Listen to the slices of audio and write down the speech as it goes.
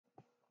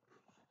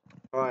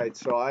Alright,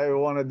 so I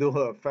want to do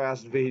a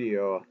fast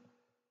video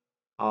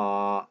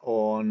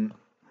on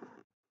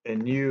a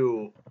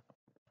new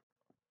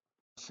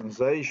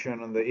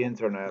sensation on the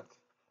internet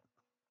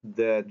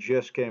that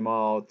just came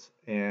out,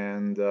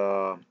 and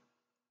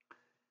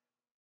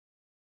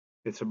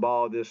it's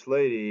about this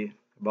lady,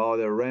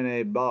 about a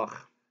Renee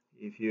Bach.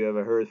 If you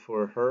ever heard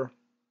for her,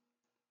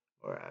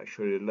 or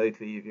actually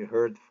lately, if you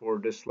heard for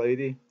this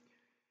lady,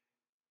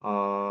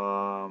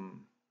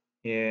 um,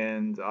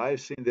 and I've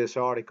seen this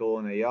article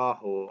in a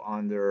Yahoo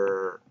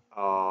under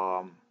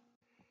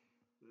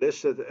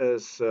listed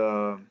as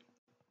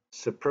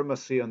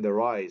supremacy on the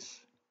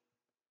rise,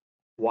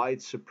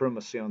 white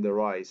supremacy on the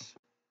rise.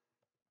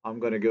 I'm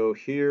gonna go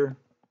here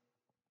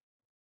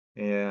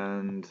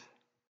and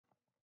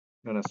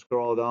I'm gonna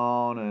scroll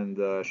down,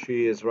 and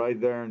she is right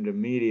there in the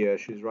media.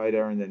 She's right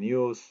there in the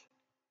news.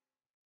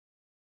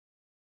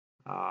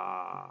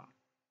 Uh,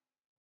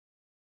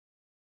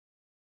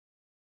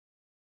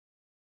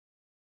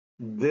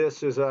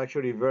 this is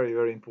actually very,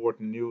 very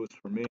important news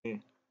for me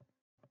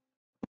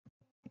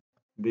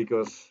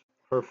because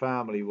her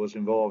family was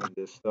involved in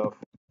this stuff.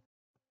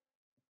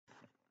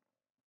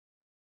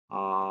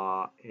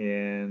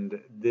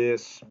 And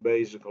this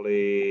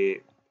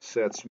basically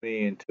sets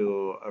me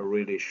into a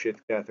really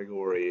shit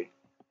category.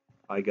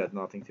 I got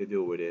nothing to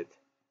do with it.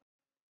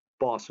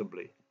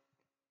 Possibly.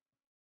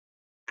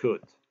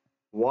 Could.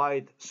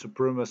 White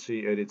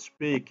supremacy at its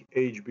peak,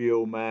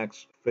 HBO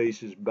Max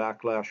faces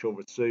backlash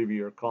over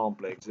savior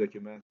complex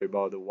documentary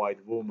about a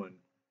white woman.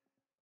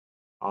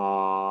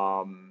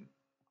 Um,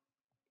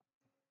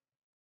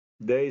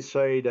 they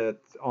say that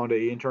on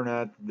the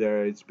internet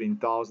there's been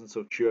thousands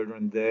of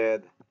children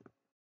dead.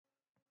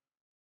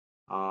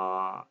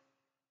 Uh,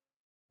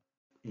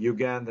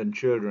 Ugandan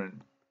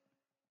children.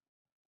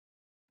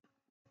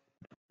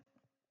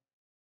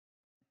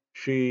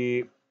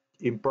 She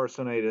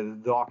impersonated a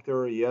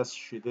doctor. Yes,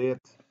 she did.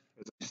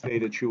 As I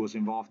stated, she was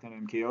involved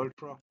in MK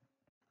Ultra.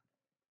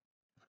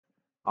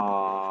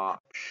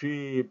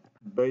 She,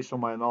 based on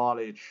my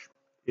knowledge,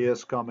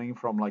 is coming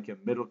from like a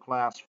middle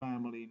class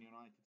family in the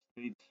United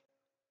States.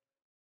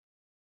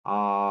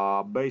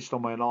 Based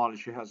on my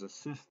knowledge, she has a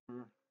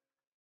sister.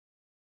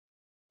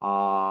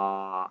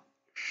 Uh,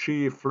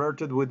 she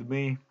flirted with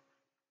me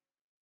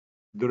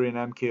during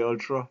MK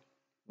Ultra.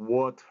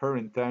 What her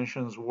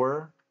intentions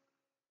were,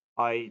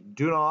 I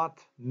do not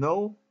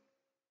know.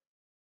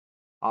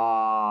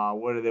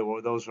 Whether they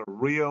were those are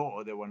real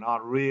or they were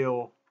not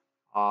real.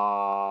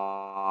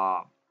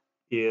 Uh,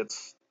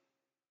 it's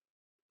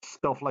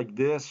stuff like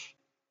this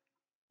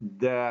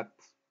that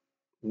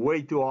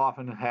way too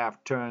often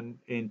have turned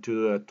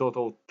into a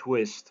total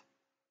twist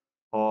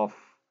of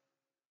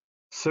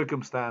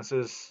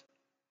circumstances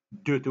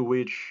due to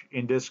which,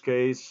 in this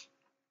case,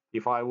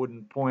 if I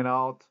wouldn't point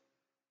out,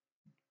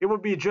 it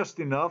would be just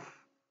enough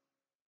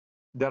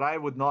that I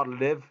would not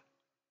live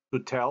to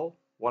tell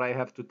what I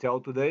have to tell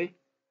today,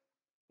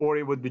 or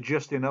it would be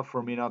just enough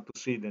for me not to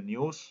see the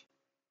news.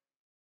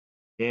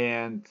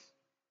 And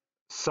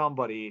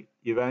somebody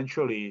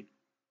eventually,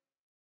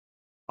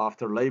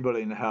 after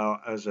labeling her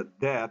as a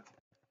death,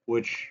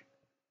 which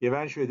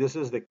eventually this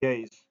is the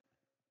case,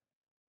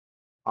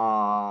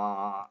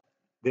 uh,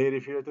 they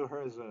refer to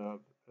her as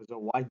a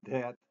white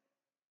death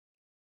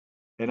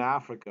in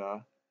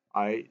Africa.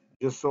 I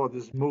just saw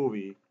this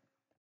movie,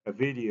 a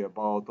video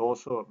about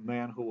also a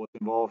man who was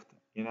involved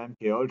in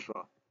MK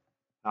Ultra,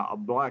 a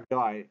black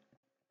guy.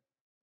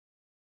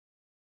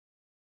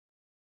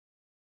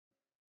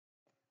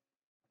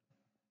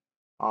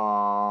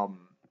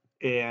 Um,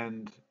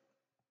 and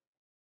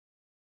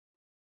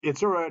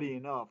it's already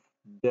enough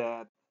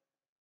that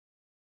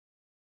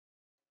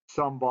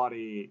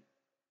somebody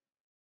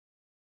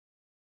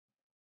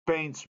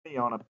paints me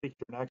on a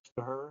picture next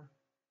to her.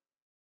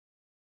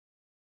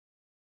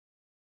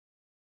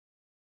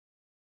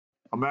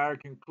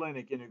 American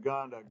clinic in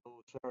Uganda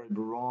goes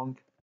terribly wrong.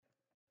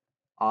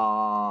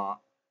 Uh,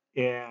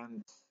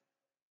 and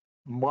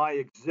my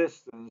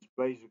existence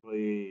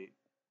basically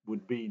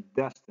would be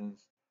destined,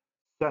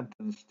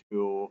 sentenced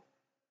to,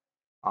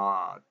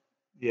 uh,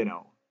 you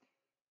know,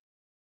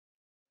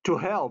 to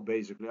hell,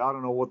 basically. I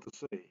don't know what to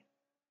say.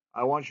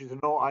 I want you to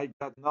know I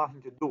got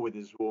nothing to do with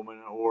this woman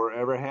or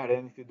ever had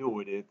anything to do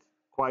with it.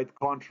 Quite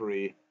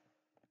contrary,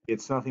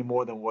 it's nothing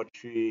more than what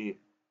she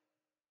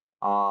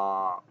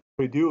uh,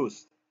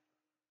 produced.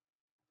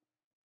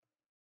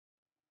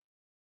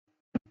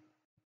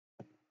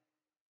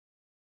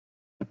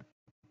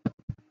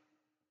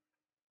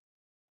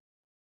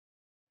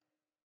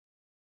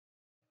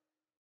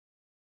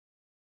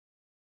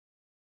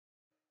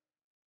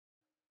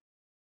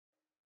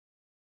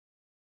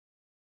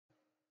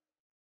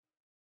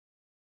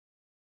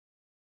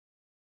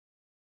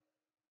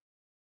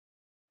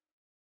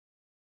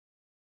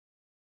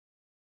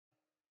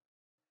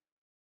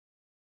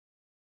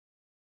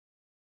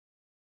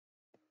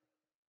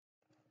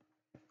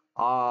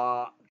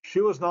 She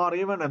was not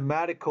even a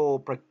medical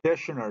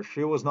practitioner.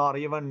 She was not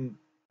even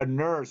a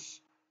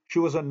nurse. She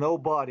was a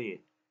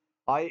nobody.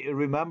 I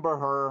remember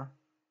her.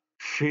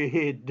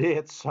 She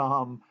did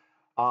some.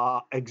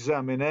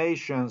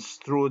 examinations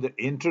through the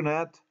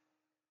internet.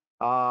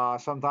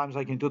 Sometimes,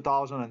 like in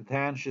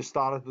 2010, she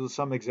started to do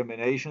some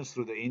examinations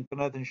through the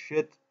internet and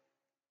shit.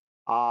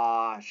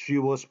 She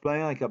was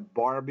playing like a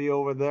Barbie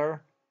over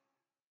there,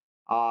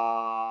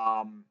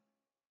 um,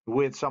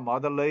 with some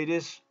other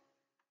ladies.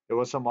 There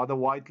was some other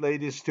white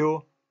ladies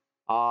too.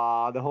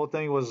 The whole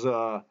thing was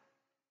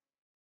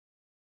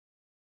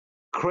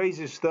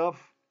crazy stuff.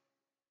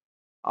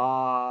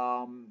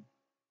 Um,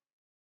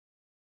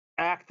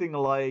 acting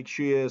like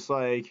she is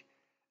like,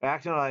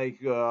 acting like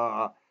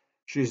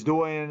she's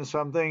doing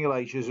something,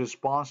 like she's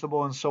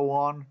responsible and so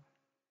on.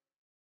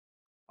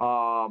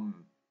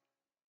 Um,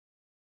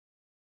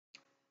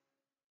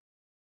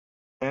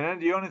 and then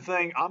the only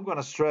thing I'm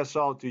gonna stress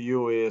out to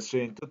you is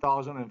in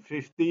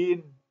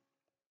 2015,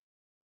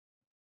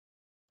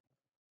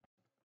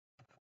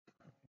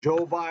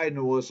 Joe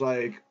Biden was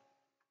like,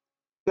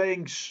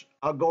 things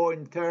are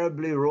going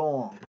terribly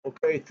wrong.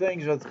 Okay,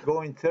 things are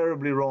going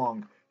terribly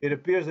wrong. It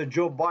appears that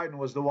Joe Biden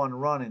was the one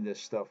running this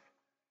stuff.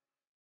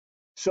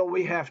 So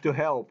we have to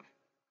help.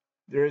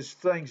 There's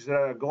things that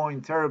are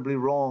going terribly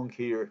wrong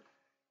here,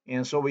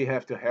 and so we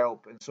have to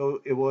help. And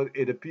so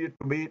it appeared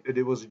to me that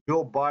it was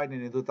Joe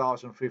Biden in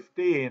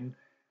 2015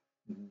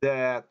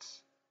 that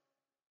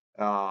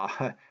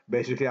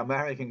basically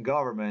American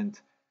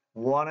government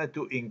wanted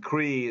to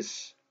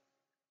increase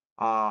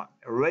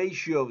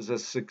ratio of the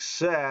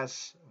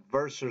success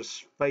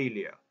versus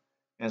failure.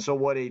 And so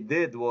what they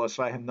did was,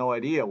 I have no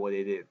idea what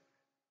they did.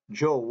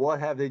 Joe, what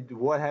have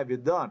you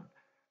done?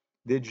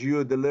 Did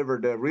you deliver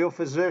the real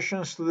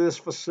physicians to this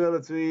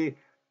facility,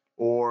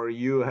 or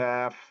you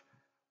have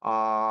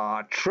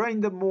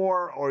trained them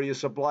more, or you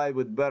supplied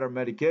with better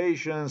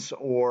medications,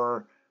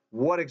 or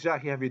what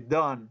exactly have you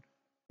done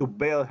to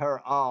bail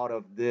her out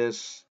of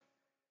this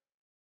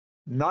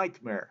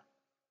nightmare,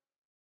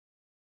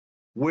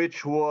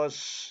 which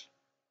was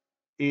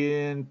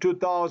in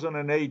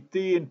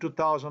 2018,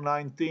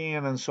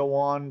 2019, and so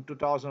on,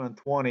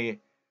 2020,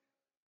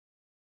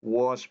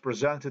 was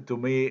presented to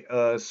me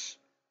as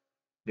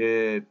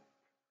uh,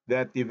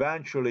 that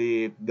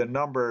eventually the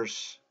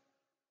numbers,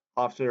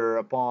 after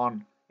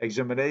upon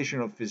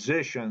examination of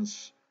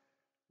physicians,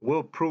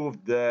 will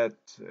prove that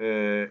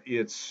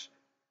it's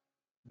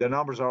the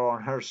numbers are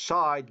on her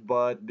side,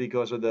 but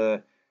because of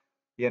the,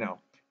 you know,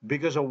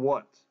 because of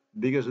what?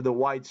 Because of the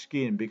white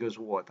skin, because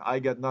of what? I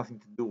got nothing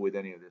to do with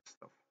any of this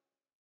stuff.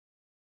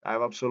 I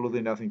have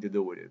absolutely nothing to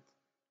do with it.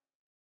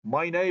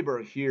 My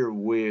neighbor here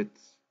with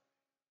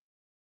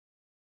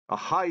a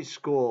high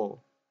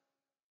school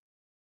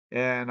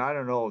and I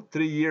don't know,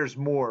 3 years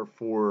more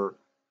for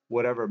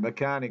whatever,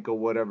 mechanical,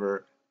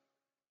 whatever,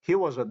 he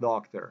was a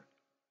doctor.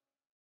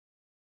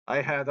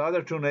 I had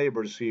other two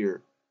neighbors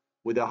here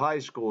with a high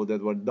school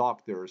that were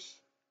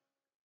doctors.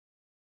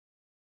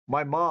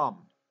 My mom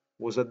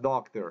was a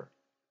doctor.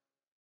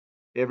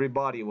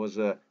 Everybody was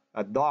a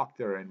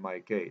doctor in my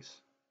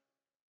case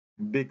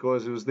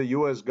because it was the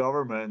US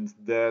government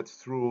that,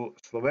 through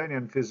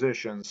Slovenian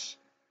physicians,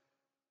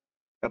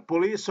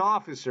 police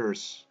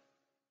officers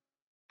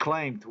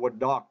claimed were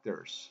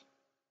doctors.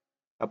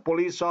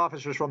 Police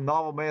officers from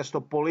Novo Mesto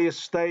police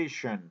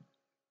station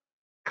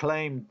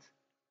claimed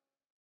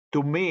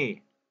to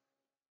me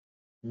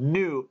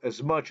knew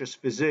as much as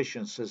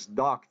physicians as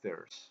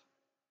doctors.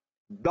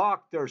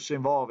 Doctors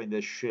involved in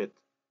this shit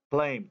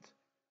claimed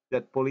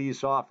that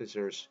police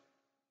officers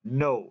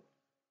know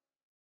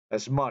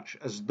as much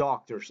as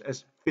doctors,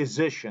 as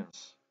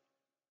physicians.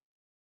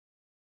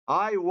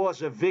 I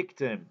was a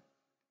victim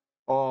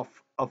of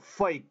a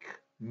fake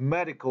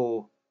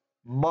medical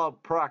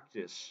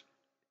malpractice,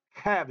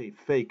 heavy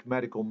fake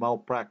medical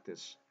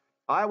malpractice.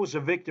 I was a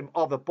victim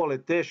of the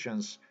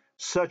politicians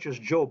such as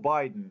Joe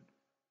Biden,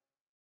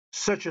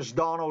 such as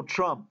Donald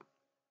Trump,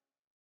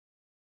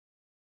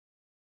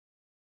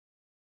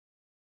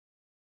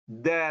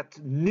 that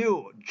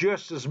knew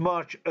just as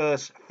much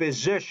as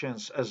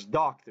physicians as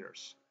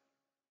doctors,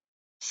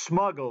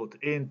 smuggled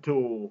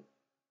into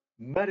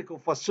medical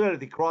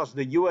facility across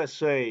the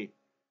USA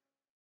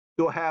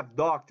to have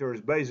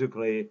doctors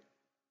basically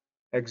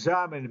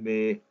examine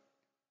me,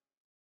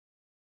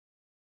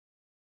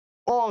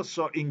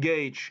 also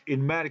engage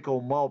in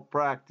medical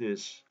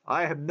malpractice.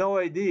 I have no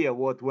idea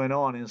what went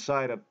on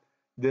inside of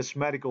this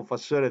medical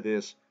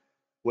facilities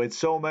with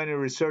so many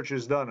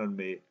researches done on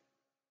me,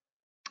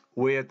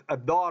 with a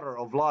daughter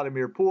of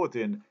Vladimir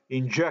Putin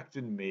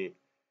injecting me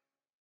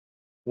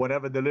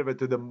whenever delivered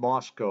to the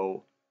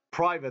Moscow,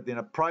 private, in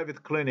a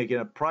private clinic, in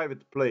a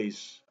private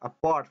place,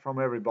 apart from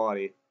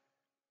everybody.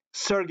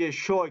 Sergei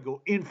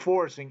Shoigu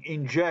enforcing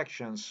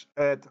injections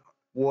at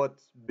what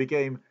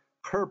became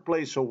her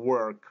place of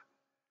work,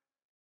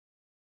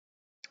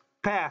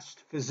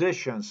 past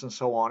physicians and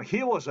so on.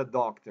 He was a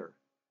doctor.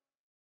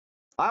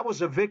 I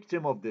was a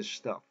victim of this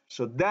stuff.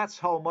 So that's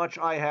how much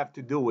I have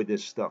to do with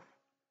this stuff.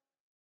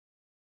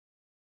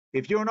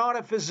 If you're not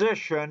a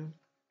physician,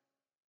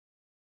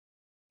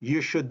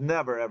 you should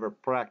never ever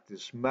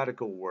practice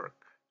medical work.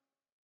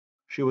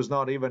 She was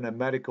not even a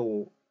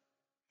medical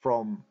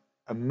from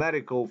a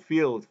medical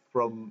field,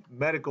 from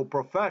medical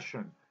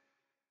profession.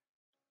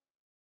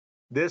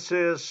 This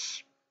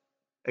is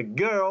a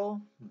girl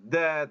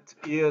that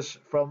is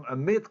from a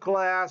mid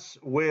class,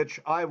 which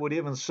I would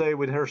even say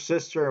with her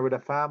sister, with a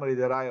family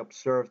that I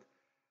observed.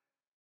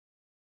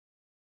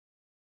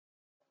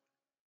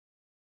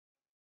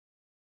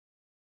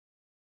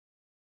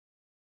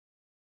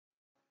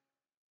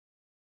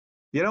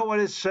 You know what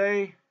they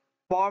say?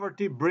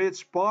 Poverty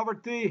breeds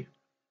poverty.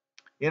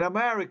 In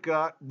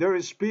America, there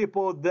is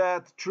people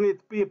that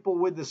treat people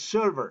with the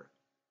silver.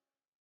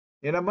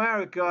 In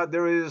America,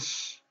 there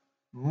is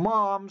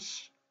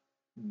moms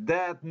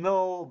that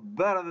know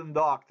better than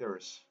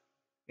doctors.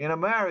 In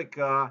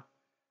America,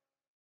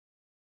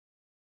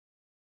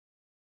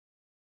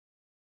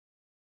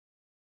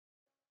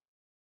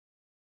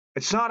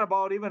 it's not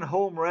about even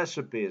home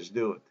recipes,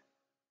 dude.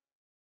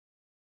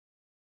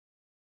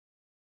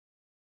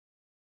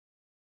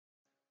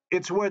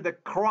 It's where the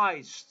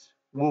Christ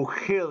will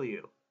heal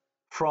you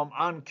from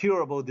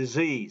incurable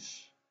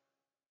disease.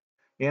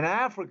 In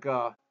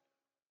Africa,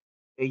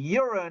 a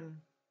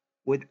urine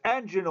with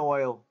engine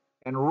oil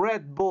and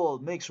Red Bull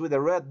mixed with a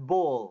Red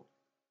Bull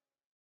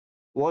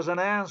was an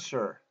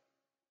answer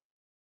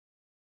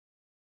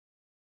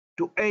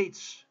to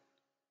AIDS.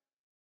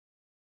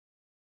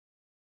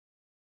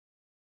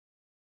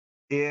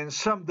 In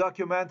some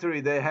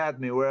documentary they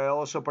had me where I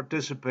also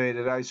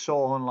participated, I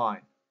saw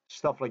online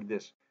stuff like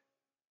this.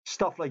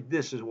 Stuff like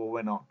this is what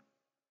went on.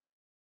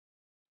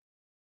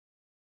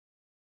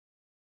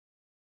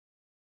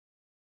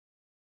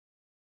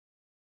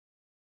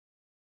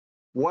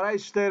 What I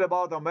state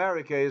about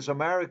America is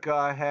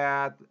America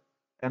had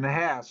and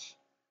has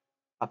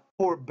a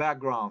poor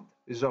background.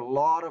 There's a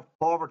lot of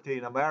poverty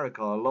in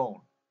America alone.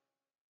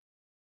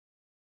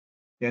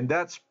 And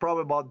that's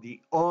probably about the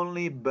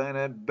only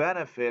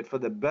benefit for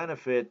the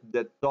benefit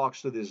that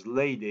talks to this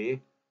lady,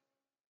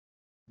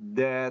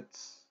 that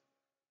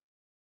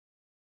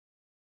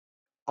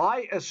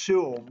I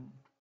assume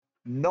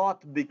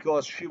not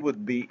because she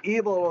would be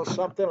evil or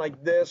something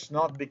like this,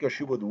 not because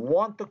she would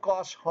want to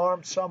cause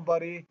harm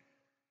somebody,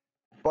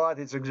 but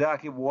it's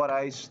exactly what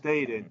I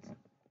stated.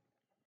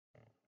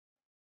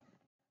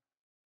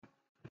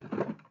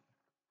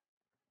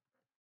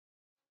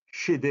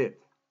 She did.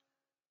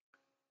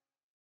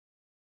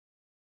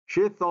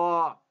 She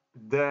thought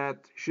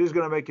that she's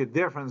going to make a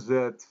difference,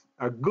 that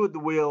a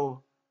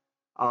goodwill,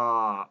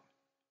 uh,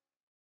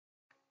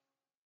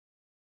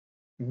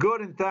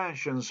 good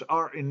intentions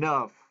are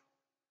enough,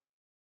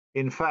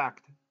 in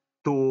fact,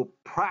 to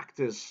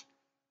practice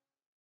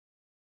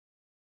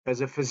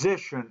as a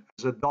physician,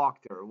 as a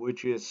doctor,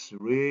 which is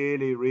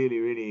really, really,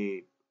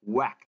 really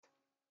whacked,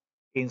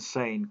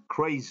 insane,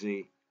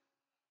 crazy.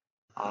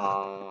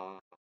 Uh,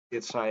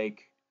 it's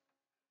like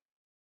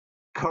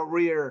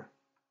career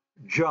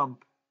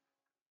jump,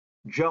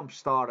 jump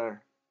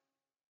starter,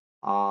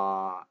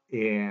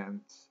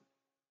 and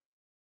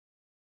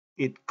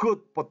it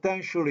could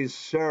potentially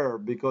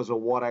serve, because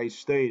of what I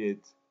stated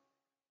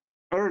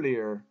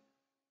earlier,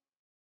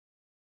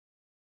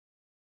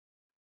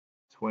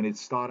 when it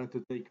started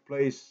to take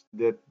place,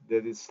 that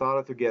it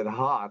started to get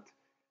hot,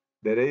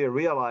 that they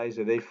realized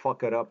that they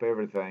fucked up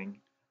everything,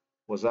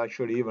 was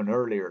actually even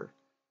earlier.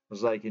 It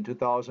was like in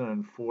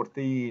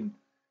 2014,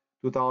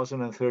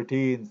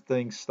 2013,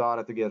 things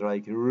started to get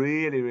like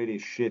really, really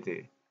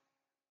shitty,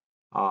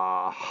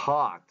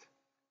 hot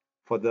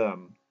for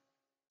them,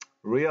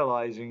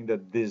 realizing the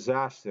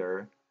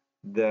disaster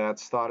that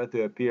started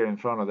to appear in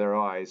front of their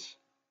eyes.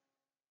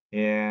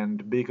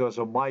 And because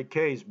of my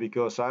case,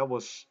 because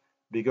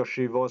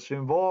she was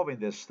involved in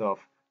this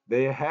stuff,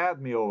 they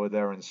had me over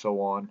there and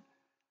so on.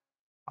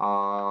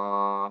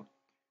 Uh,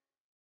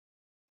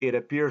 it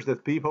appears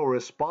that people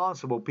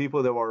responsible,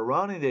 people that were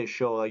running this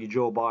show, like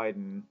Joe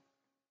Biden,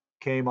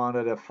 came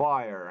under the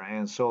fire,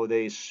 and so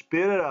they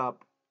sped it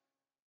up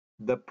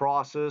the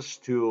process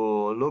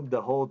to look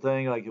the whole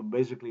thing like, you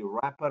basically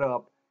wrap it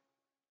up,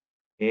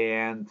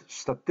 and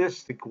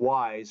statistic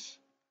wise,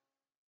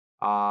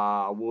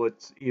 would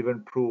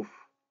even prove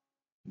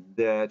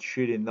that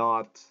she did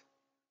not,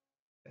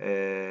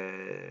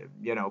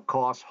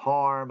 cause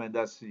harm. And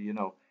that's,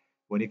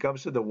 when it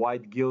comes to the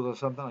white guilt or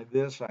something like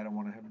this, I don't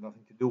want to have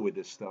nothing to do with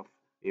this stuff.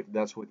 If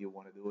that's what you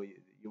want to do,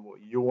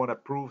 you want to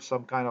prove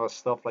some kind of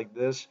stuff like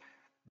this,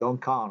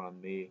 don't count on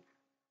me.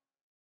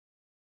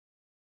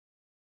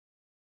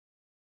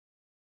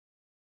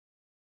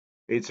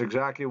 It's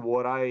exactly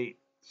what I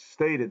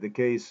stated the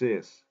case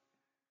is.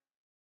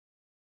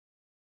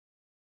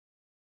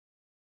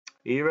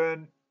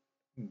 Even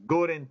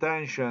good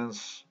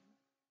intentions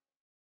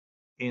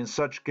in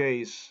such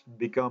case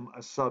become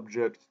a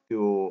subject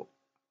to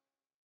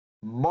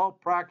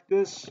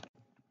malpractice,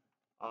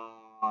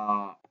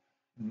 uh,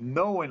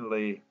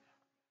 knowingly.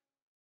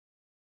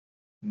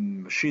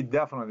 She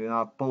definitely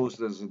not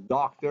posed as a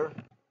doctor,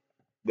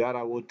 that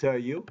I will tell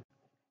you,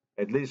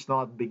 at least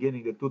not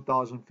beginning the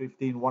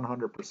 2015,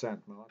 100%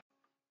 not.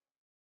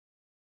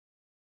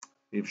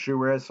 If she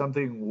wears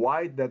something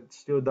white, that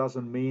still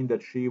doesn't mean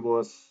that she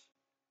was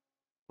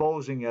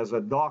posing as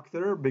a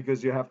doctor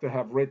because you have to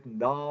have written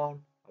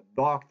down a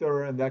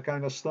doctor and that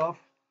kind of stuff.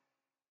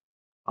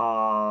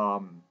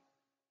 Um,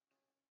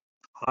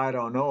 I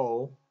don't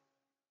know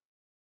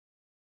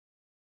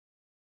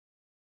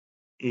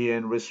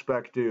in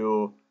respect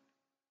to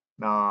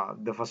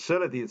the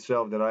facility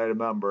itself that I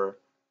remember.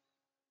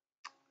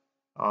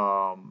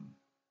 Um,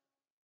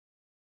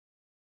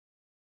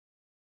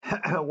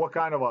 what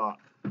kind of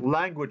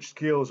language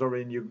skills are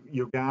in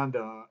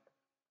Uganda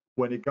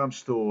when it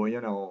comes to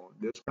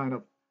this kind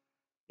of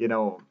you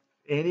know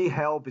any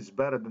help is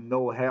better than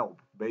no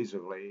help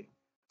basically.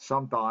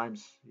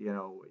 Sometimes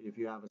if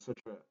you have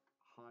such a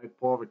high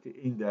poverty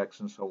index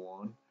and so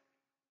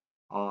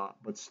on,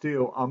 but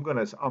still I'm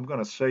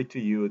gonna say to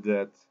you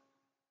that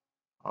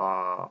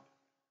uh,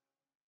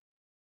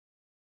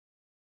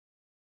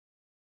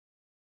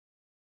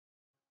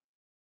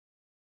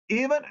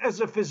 even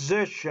as a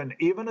physician,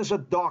 even as a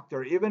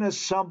doctor, even as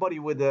somebody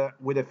with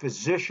a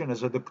physician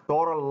as a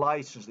doctoral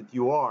license that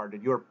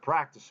you're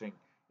practicing,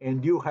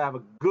 and you have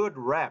a good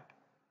rep,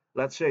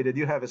 let's say that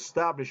you have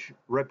established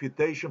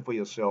reputation for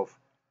yourself,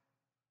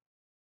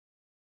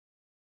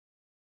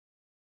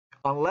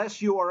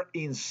 unless you are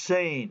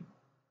insane,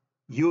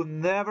 you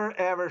never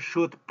ever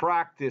should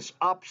practice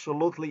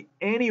absolutely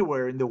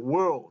anywhere in the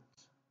world.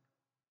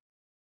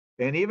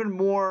 And even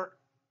more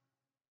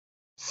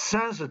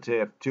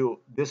sensitive to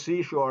this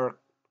issue are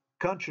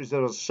countries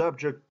that are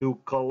subject to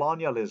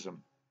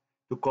colonialism,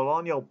 to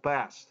colonial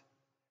past,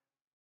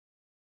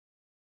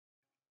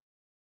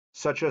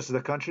 such as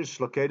the countries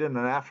located in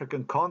an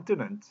African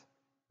continent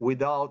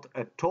without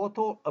a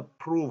total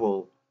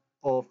approval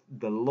of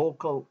the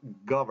local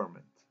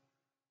government.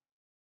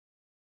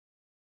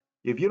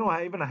 If you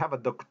don't even have a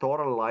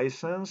doctoral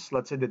license,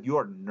 let's say that you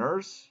are a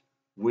nurse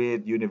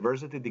with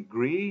university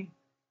degree,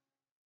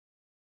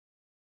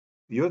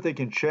 you're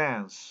taking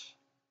chance,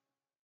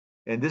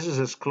 and this is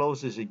as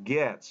close as it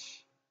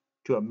gets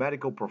to a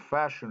medical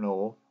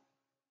professional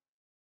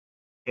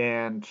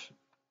and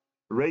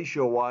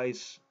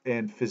ratio-wise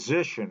and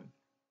physician,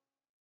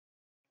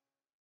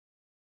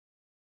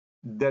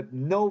 that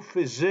no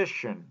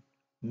physician,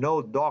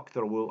 no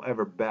doctor will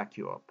ever back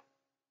you up.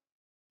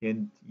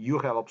 And you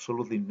have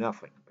absolutely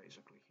nothing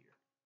basically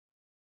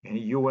here. And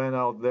you went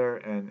out there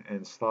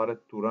and started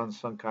to run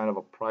some kind of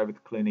a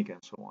private clinic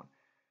and so on.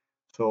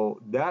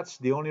 So that's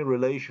the only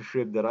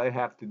relationship that I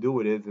have to do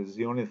with it. Is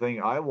the only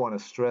thing I want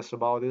to stress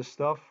about this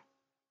stuff.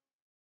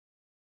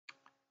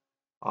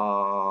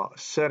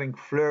 Setting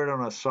flirt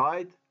on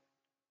aside,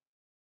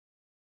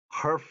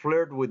 her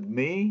flirt with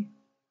me,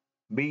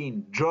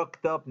 being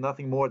drugged up,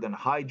 nothing more than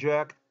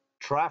hijacked,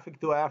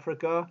 trafficked to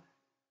Africa,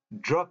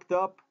 drugged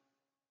up,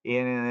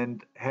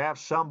 and have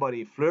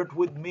somebody flirt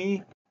with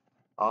me.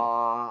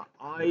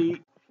 I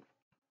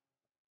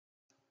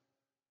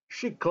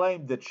She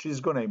claimed that she's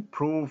gonna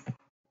improve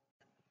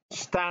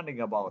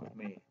standing about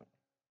me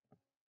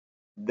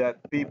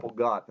that people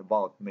got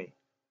about me.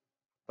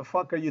 The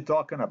fuck are you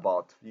talking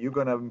about? You're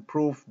gonna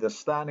improve the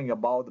standing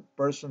about the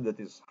person that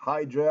is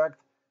hijacked,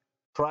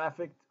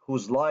 trafficked,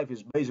 whose life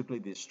is basically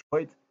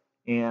destroyed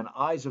in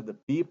eyes of the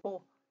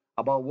people,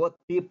 about what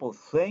people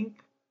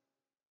think?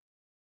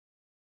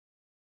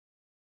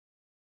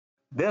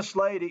 This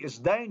lady is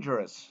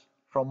dangerous.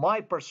 From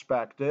my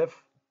perspective,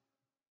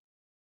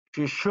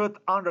 she should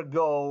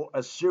undergo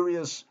a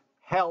serious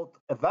health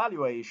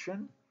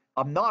evaluation.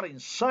 I'm not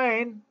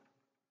insane.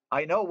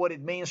 I know what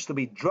it means to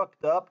be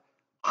drugged up,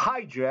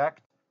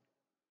 hijacked,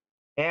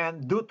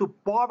 and due to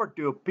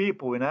poverty of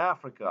people in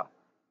Africa,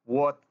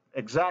 what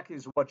exactly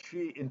is what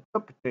she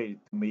interpreted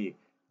to me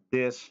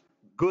this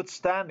good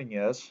standing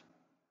is.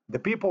 The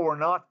people were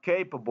not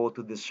capable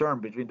to discern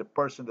between the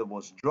person that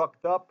was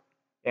drugged up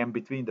and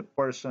between the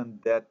person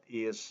that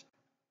is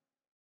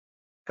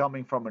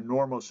coming from a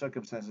normal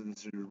circumstance.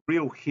 It's a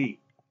real he.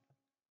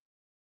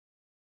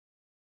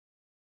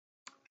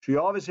 She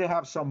obviously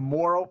has some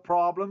moral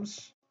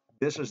problems.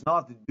 This is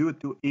not due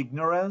to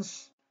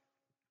ignorance.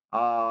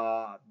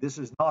 This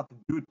is not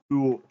due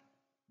to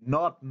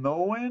not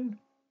knowing,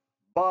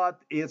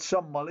 but it's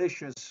some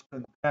malicious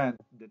content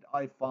that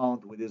I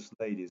found with this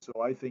lady.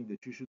 So I think that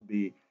she should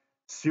be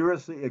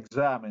seriously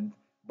examined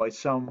by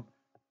some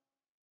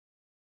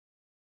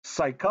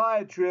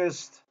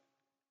psychiatrist,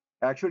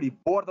 actually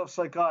board of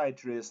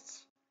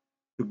psychiatrists,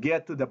 to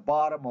get to the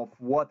bottom of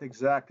what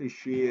exactly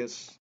she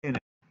is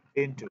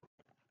into.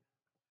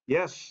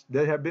 Yes,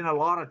 there have been a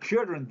lot of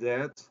children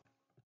dead.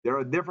 There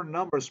are different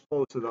numbers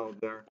posted out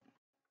there.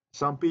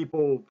 Some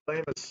people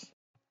claim as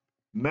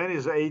many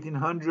as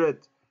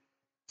 1,800.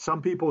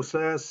 Some people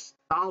says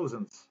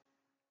thousands.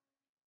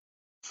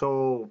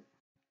 So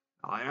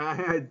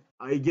I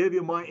gave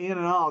you my in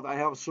and out. I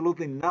have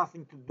absolutely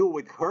nothing to do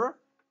with her,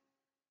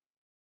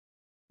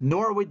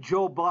 nor with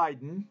Joe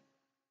Biden,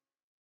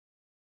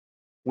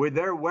 with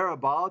their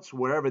whereabouts,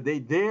 wherever they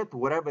did,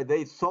 whatever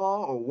they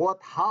saw, or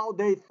how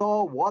they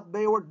thought, what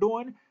they were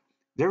doing.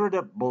 They were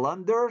the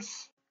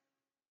blunders,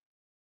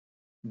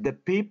 the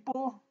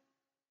people,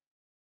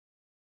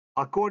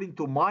 according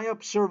to my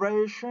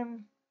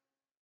observation,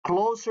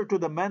 closer to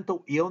the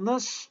mental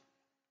illness,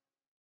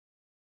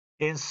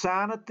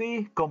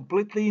 insanity,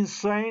 completely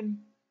insane,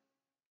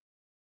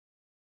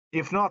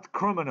 if not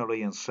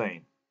criminally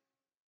insane,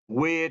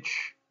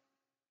 which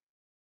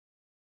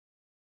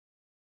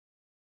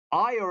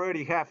I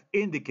already have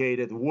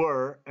indicated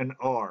were and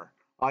are.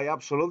 I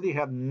absolutely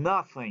have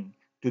nothing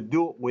to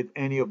do with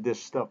any of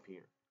this stuff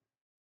here.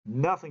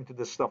 Nothing to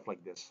this stuff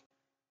like this.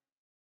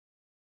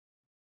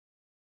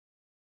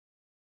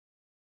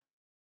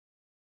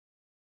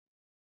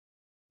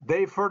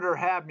 They further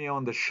had me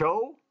on the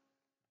show,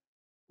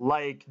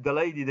 like the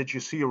lady that you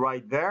see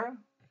right there.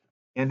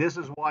 And this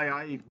is why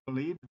I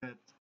believe that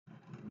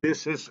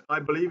I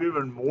believe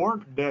even more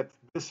that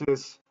this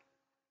is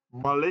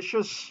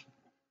malicious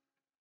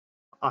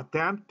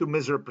attempt to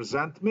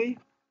misrepresent me,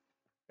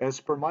 as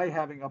per my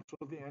having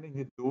absolutely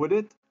anything to do with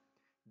it.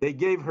 They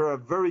gave her a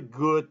very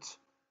good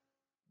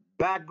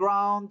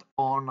background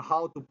on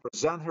how to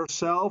present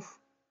herself.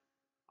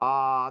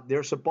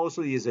 There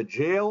supposedly is a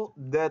jail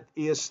that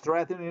is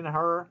threatening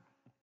her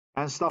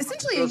and stuff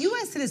essentially like a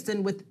U.S.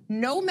 citizen with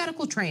no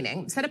medical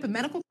training set up a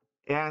medical.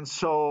 And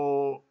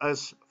so,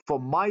 as for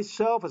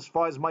myself, as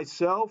far as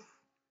myself,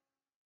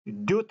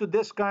 due to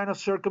this kind of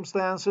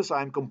circumstances,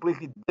 I'm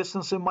completely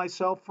distancing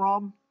myself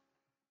from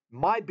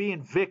my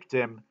being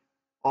victim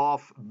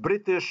of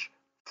British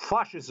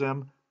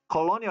fascism,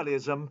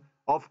 colonialism,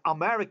 of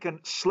American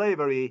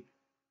slavery,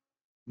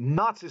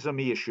 Nazism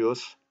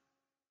issues.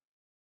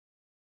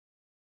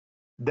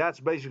 That's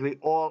basically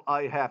all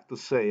I have to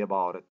say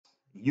about it.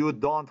 You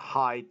don't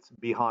hide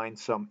behind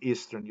some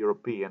Eastern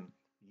European.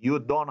 You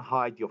don't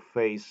hide your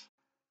face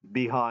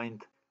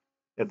behind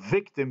a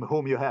victim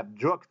whom you have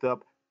drugged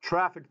up,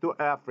 trafficked to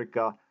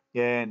Africa,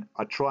 and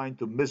are trying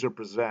to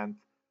misrepresent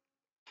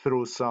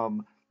through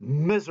some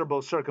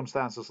miserable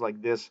circumstances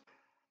like this,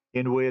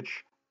 in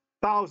which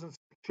thousands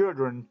of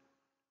children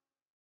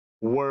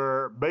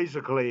were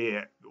basically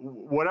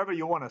whatever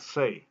you want to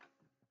say.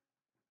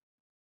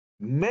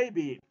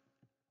 Maybe,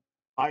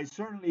 I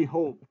certainly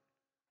hope,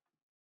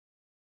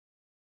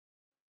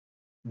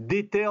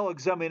 detailed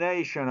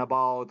examination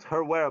about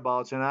her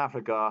whereabouts in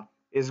Africa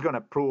is going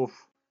to prove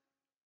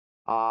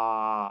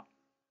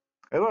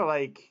there were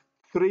like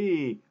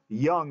 3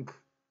 young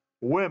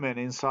women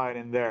inside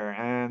in there,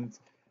 and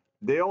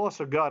they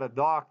also got a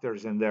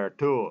doctors in there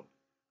too.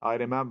 I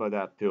remember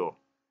that too.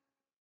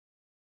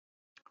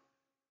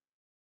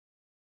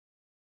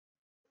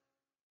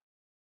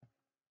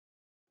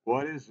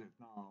 What is it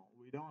now?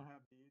 We don't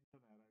have the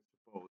internet, I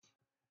suppose.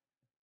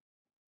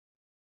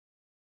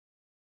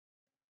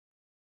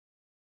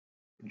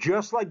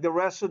 Just like the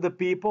rest of the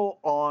people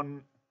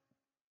on,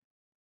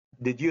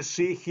 did you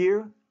see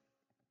here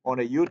on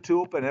a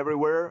YouTube and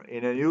everywhere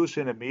in the news,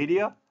 in the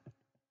media?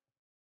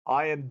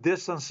 I am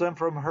distancing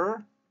from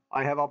her.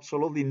 I have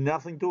absolutely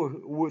nothing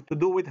to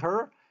do with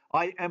her.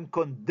 I am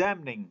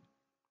condemning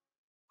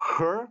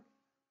her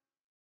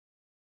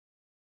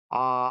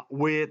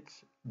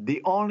with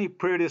the only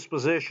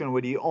predisposition,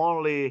 with the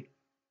only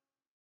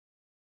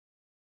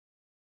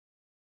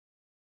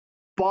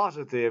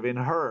positive in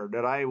her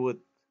that I would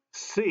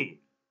see.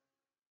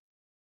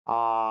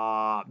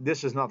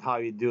 This is not how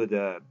you do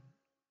the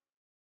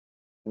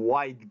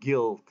white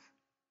guilt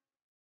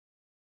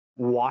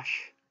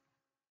wash,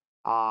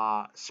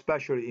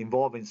 especially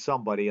involving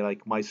somebody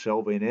like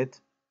myself in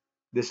it.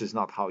 This is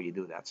not how you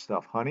do that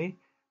stuff, honey.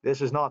 This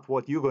is not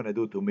what you're going to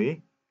do to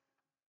me.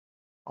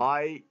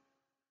 I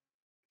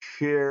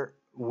share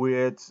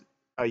with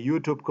a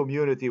YouTube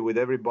community, with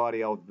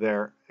everybody out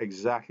there,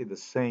 exactly the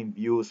same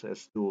views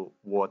as to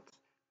what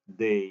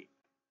they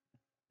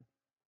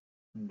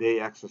they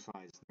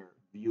exercise their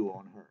view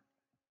on her.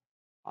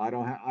 I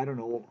don't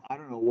know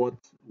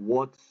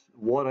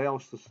what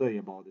else to say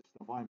about this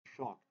stuff. I'm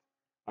shocked.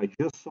 I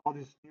just saw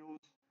this news.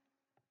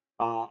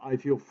 I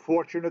feel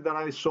fortunate that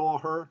I saw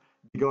her,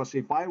 because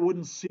if I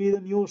wouldn't see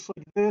the news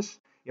like this,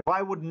 if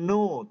I would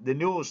know the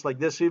news like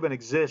this even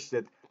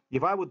existed,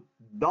 if I would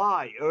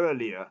die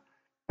earlier,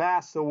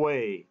 pass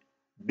away,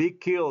 be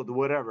killed,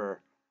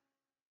 whatever,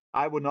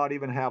 I would not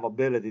even have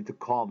ability to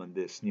comment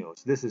this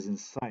news. This is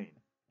insane.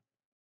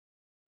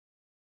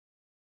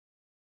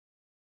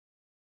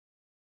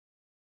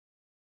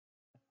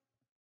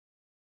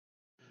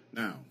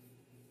 Now,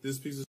 this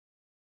piece of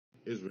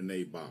is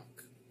Renee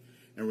Bach.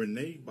 And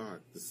Renee Bach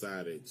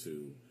decided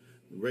to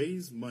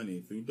raise money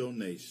through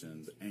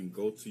donations and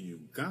go to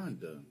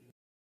Uganda.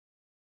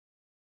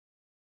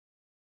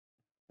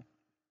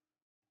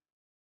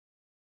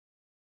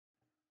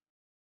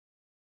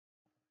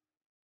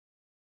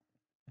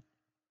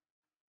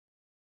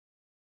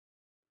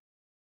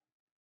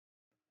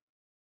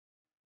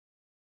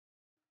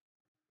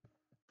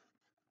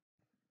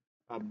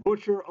 A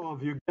butcher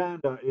of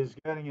Uganda is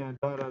getting a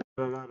da da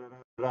da da da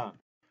da da.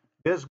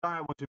 This guy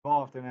was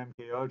involved in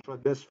MK Ultra.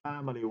 This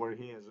family where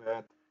he is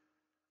at,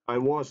 I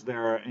was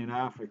there in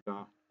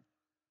Africa,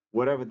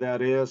 whatever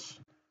that is.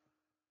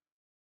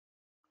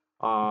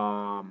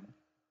 Um,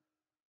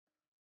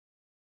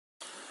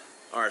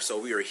 All right, so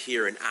we are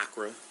here in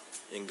Accra,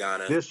 in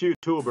Ghana. This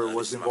YouTuber This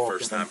was is my involved in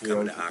first time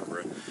coming MK to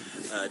Accra.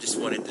 Just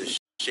wanted to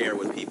share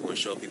with people and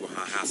show people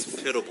how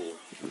hospitable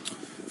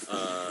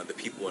the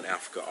people in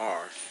Africa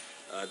are.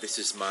 This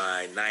is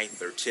my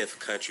 9th or 10th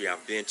country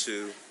I've been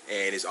to,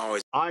 and it's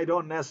always... I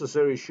don't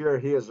necessarily share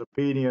his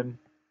opinion.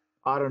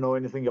 I don't know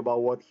anything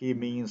about what he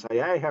means.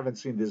 I haven't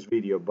seen this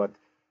video, but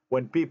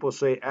when people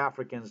say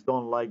Africans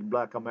don't like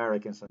black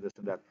Americans and this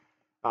and that,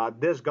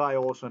 this guy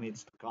also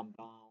needs to calm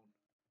down.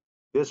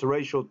 These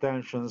racial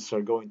tensions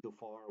are going too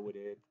far with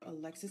it.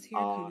 Alexis here.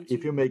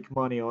 If you make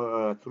money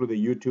through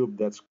the YouTube,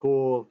 that's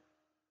cool.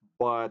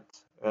 But,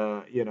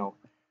 you know,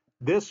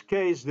 this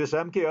case, this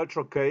MK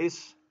Ultra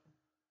case,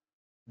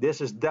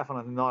 this is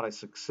definitely not a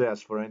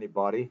success for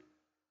anybody.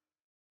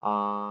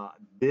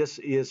 This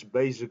is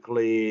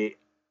basically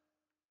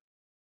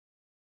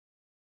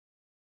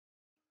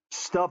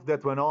stuff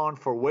that went on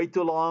for way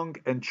too long,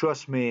 and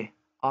trust me,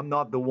 I'm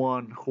not the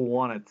one who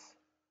wanted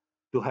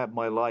to have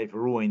my life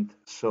ruined.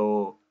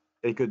 So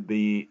it could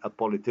be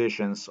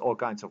politicians, all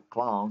kinds of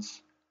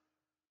clowns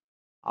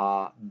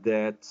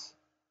that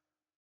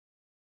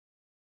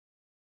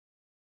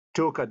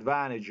took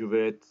advantage of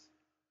it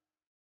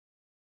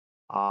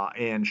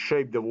and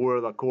shaped the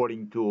world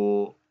according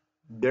to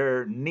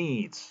their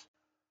needs.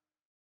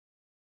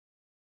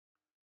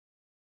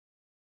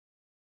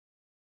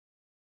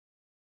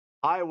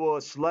 I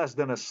was less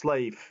than a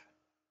slave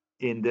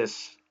in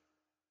this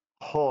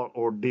whole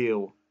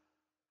ordeal,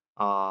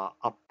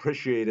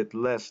 appreciated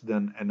less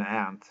than an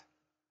ant.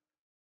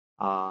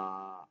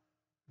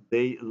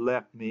 They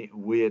left me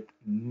with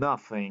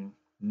nothing,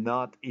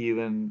 not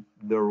even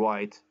the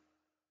right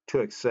to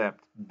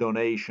accept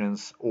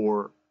donations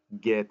or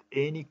get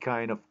any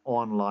kind of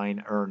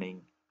online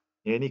earning,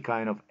 any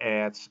kind of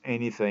ads,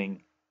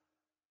 anything.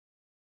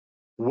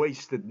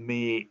 Wasted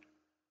me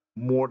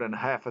more than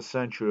half a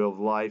century of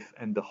life,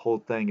 and the whole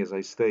thing, as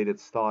I stated,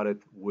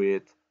 started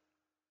with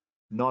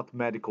not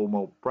medical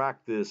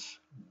malpractice,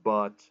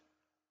 but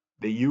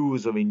the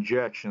use of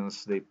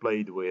injections they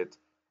played with,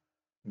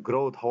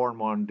 growth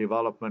hormone,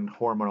 development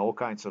hormone, all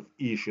kinds of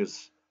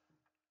issues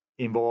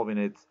involving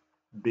it,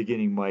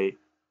 beginning my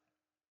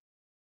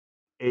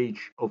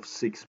age of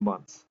 6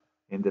 months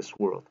in this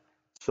world.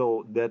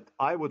 So that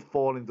I would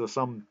fall into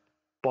some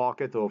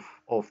pocket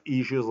of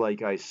issues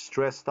like I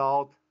stressed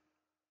out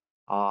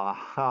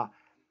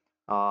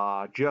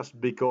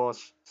just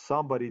because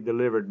somebody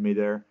delivered me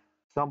there,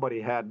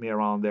 somebody had me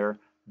around there,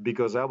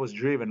 because I was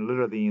driven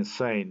literally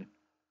insane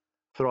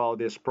throughout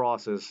this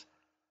process.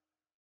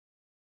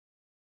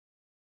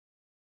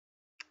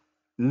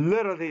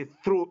 Literally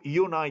through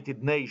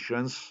United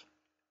Nations,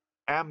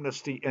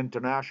 Amnesty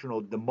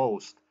International, the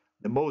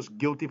most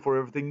guilty for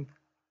everything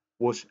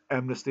was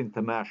Amnesty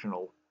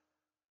International.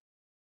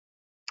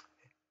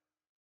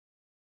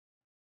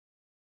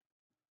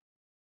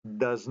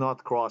 Does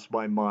not cross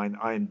my mind.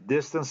 I am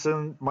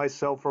distancing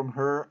myself from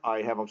her.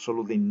 I have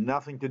absolutely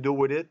nothing to do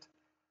with it.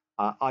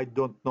 I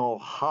don't know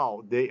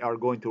how they are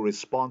going to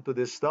respond to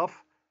this stuff.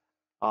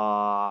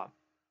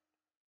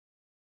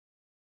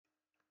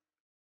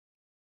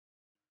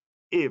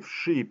 If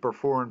she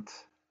performed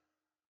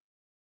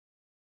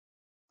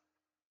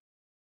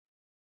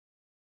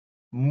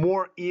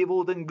more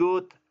evil than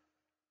good,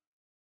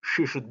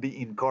 she should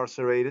be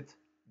incarcerated,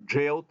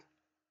 jailed,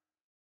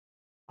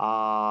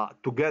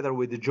 together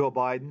with Joe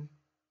Biden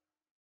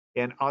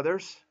and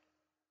others.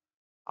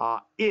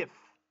 If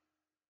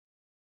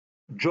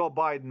Joe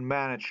Biden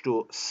managed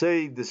to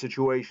save the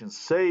situation,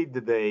 save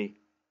the day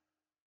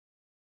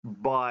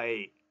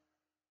by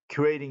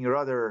creating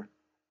rather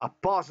a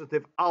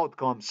positive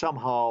outcome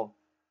somehow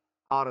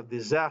out of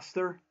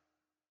disaster,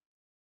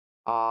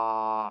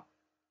 I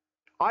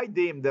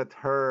deem that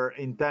her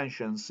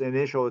intentions,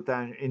 initial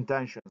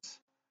intentions,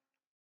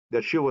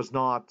 that she was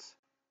not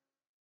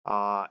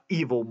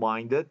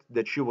evil-minded,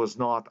 that she was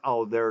not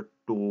out there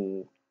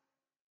to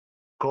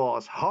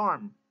cause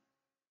harm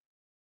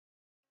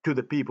to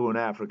the people in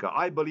Africa.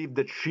 I believe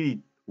that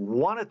she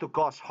wanted to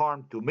cause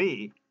harm to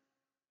me.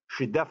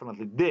 She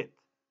definitely did.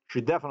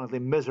 She definitely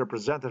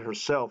misrepresented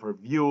herself, her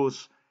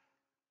views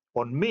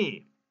on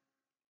me,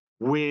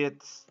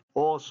 with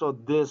also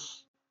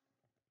this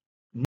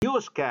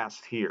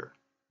newscast here,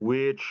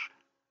 which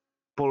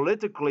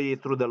politically,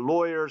 through the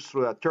lawyers,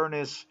 through the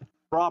attorneys,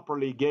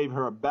 properly gave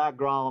her a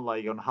background,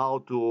 like on how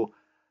to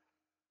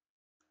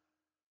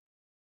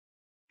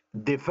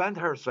defend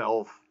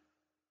herself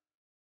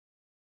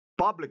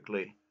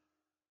publicly.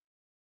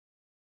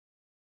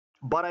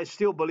 But I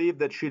still believe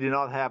that she did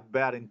not have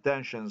bad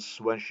intentions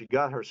when she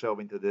got herself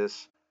into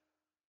this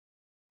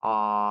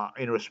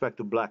in respect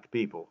to black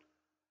people.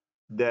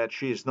 That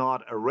she is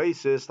not a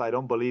racist. I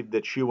don't believe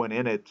that she went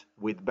in it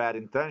with bad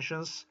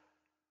intentions.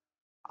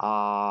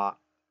 Uh,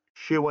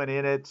 she went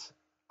in it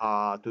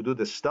to do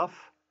the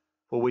stuff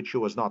for which she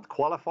was not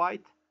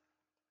qualified.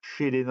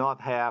 She did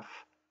not have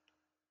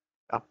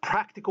a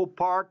practical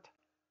part,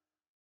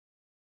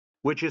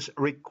 which is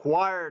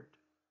required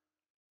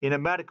in a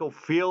medical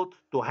field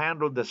to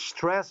handle the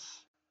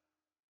stress,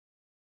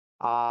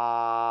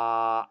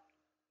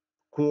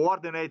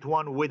 coordinate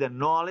one with the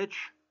knowledge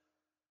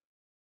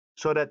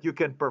so that you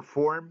can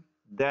perform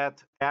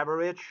that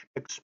average,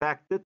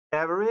 expected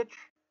average.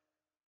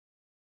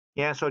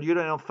 And so you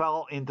don't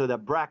fall into the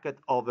bracket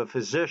of a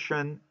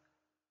physician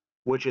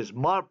which is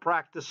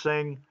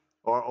malpracticing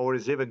or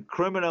is even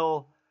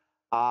criminal,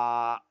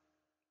 or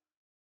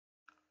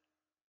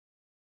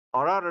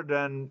other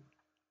than,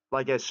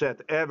 like I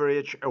said,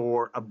 average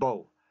or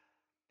above.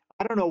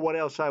 I don't know what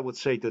else I would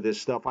say to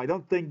this stuff. I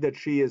don't think that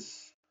she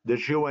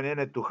went in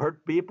it to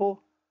hurt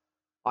people.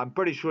 I'm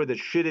pretty sure that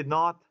she did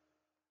not.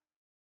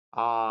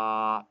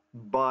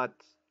 But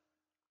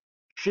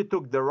she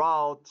took the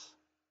route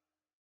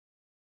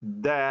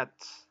that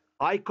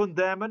I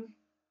condemn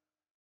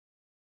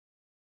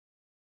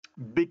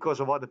because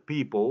of other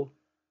people.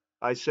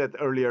 I said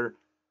earlier,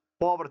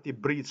 poverty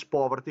breeds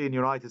poverty. In the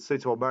United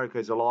States of America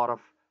is a lot of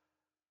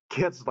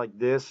kids like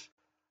this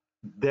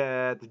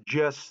that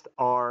just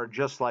are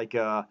just like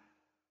a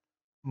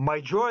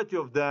majority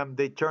of them.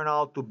 They turn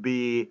out to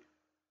be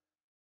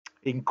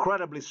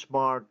incredibly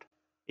smart,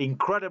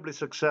 incredibly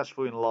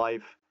successful in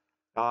life.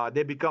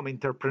 They become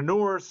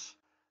entrepreneurs.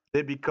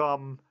 They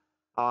become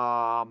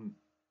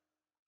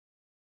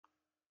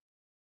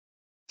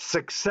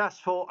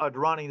successful at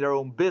running their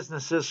own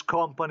businesses,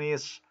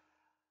 companies.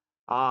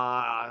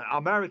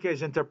 America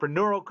is an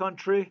entrepreneurial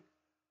country,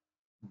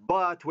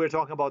 but we're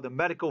talking about the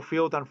medical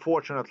field,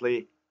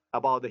 unfortunately,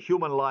 about the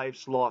human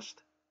lives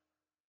lost.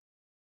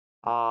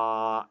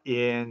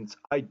 And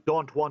I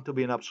don't want to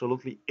be in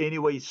absolutely any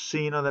way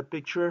seen on the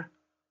picture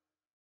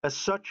as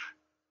such,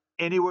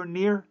 anywhere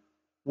near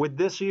with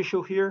this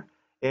issue here.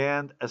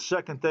 And a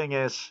second thing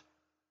is,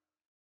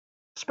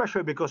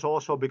 especially because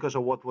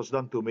of what was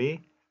done to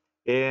me.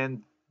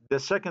 And the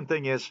second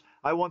thing is,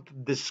 I want to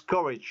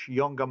discourage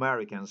young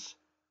Americans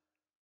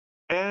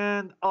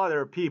and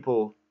other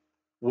people,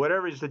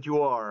 whatever it is that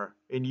you are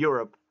in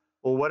Europe,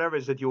 or whatever it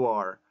is that you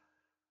are,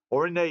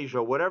 or in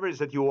Asia, whatever it is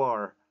that you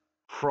are,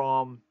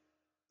 from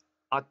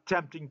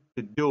attempting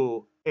to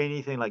do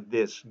anything like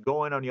this,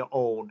 going on your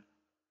own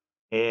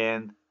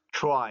and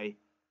try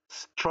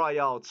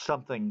out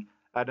something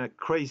and a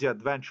crazy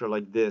adventure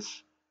like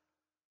this.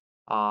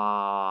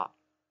 As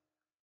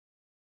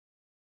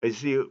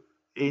the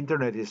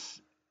internet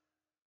is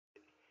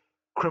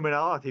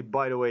criminality,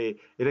 by the way,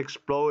 it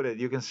exploded.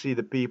 You can see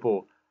the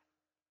people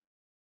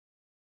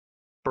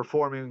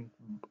performing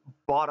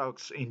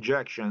Botox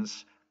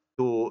injections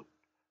to,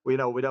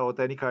 without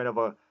any kind of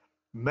a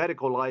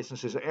medical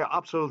licenses,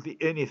 absolutely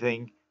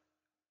anything,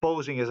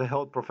 posing as a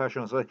health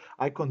professional. So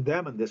I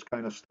condemn this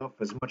kind of stuff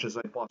as much as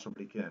I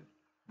possibly can.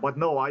 But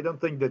no, I don't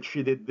think that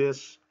she did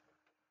this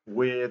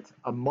with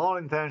a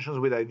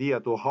malintentions, with idea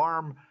to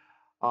harm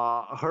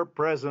her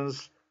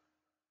presence.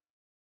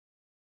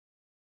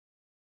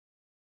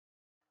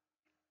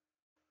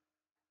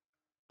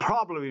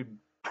 Probably,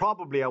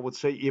 probably, I would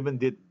say even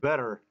did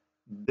better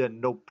than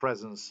no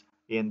presence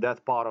in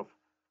that part of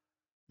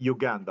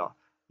Uganda.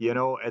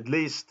 At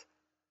least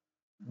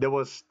there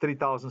was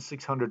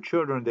 3,600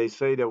 children. They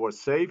say they were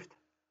saved.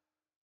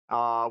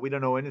 We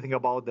don't know anything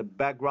about the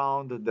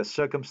background, the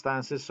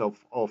circumstances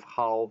of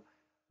how,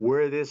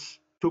 where this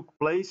took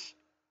place.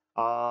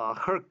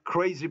 Her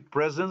crazy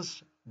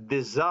presence,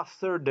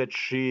 disaster that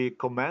she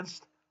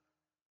commenced,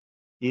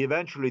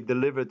 eventually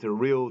delivered to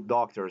real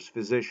doctors,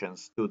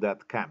 physicians to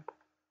that camp.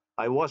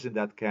 I was in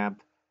that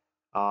camp.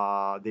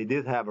 They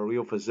did have a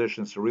real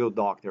physicians, real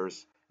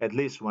doctors, at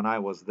least when I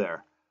was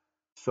there.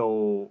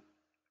 So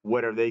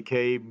whether they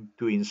came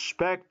to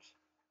inspect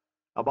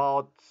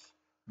about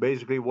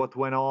basically what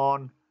went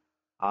on,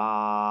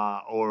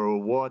 or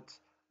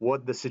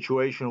what the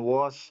situation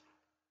was,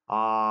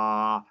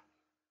 I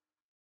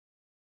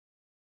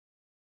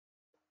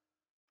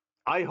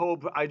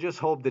just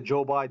hope that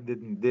Joe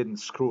Biden didn't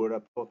screw it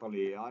up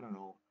totally. I don't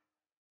know.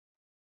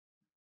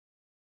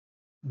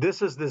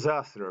 This is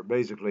disaster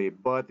basically,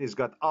 but it's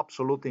got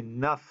absolutely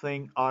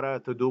nothing other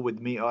to do with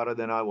me other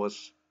than I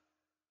was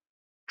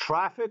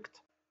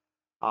trafficked,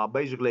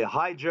 basically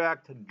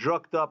hijacked,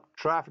 drugged up,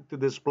 trafficked to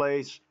this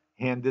place,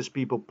 and these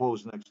people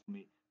posed next to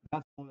me.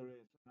 That's all there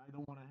is. And I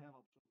don't want to have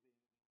absolutely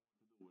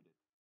anything to do with it.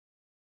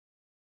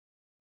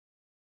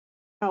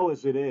 Hell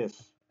as it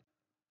is.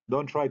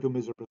 Don't try to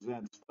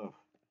misrepresent stuff.